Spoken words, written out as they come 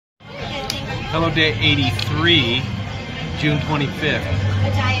Hello Day 83, June 25th.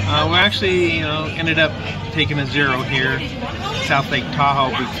 We actually, ended up taking a zero here, South Lake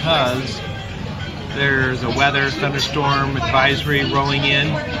Tahoe, because there's a weather thunderstorm advisory rolling in,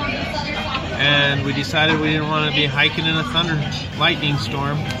 and we decided we didn't want to be hiking in a lightning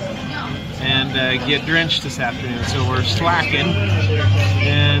storm and get drenched this afternoon, so we're slacking.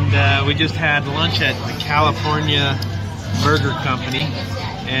 And we just had lunch at the California Burger Company,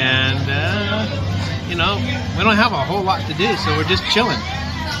 and we don't have a whole lot to do, so we're just chilling.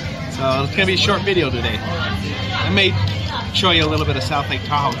 So it's gonna be a short video today. I may show you a little bit of South Lake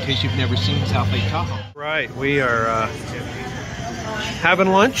Tahoe in case you've never seen South Lake Tahoe. Right, we are having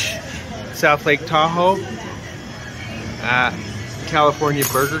lunch, South Lake Tahoe at California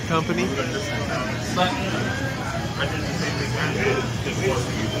Burger Company.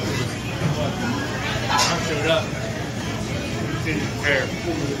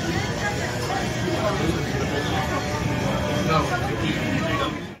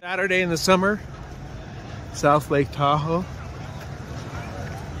 Saturday in the summer, South Lake Tahoe.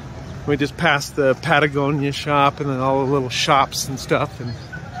 We just passed the Patagonia shop and then all the little shops and stuff, and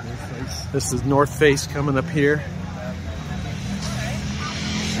this is North Face coming up here.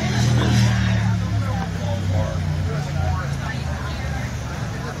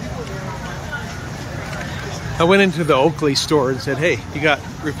 I went into the Oakley store and said, hey, you got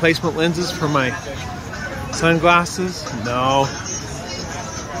replacement lenses for my sunglasses? No.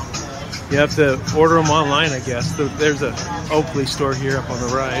 You have to order them online, I guess. There's an Oakley store here up on the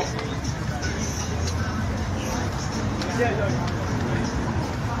right.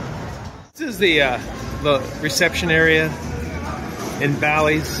 This is the reception area in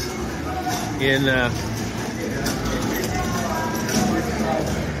Bally's in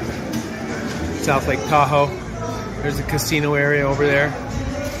South Lake Tahoe. There's a casino area over there.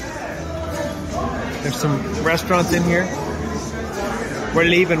 There's some restaurants in here. We're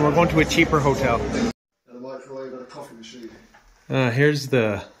leaving. We're going to a cheaper hotel. And a microwave and a coffee machine. Here's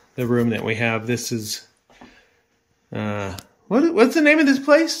the room that we have. This is what's the name of this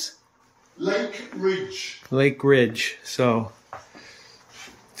place? Lake Ridge. Lake Ridge. So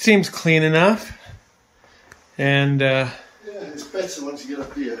seems clean enough, and yeah, it's better once you get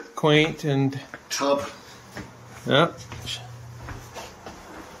up here. Quaint and tub. Yep.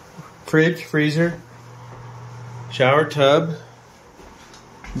 Fridge, freezer, shower tub,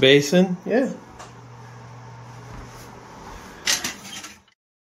 basin. Yeah.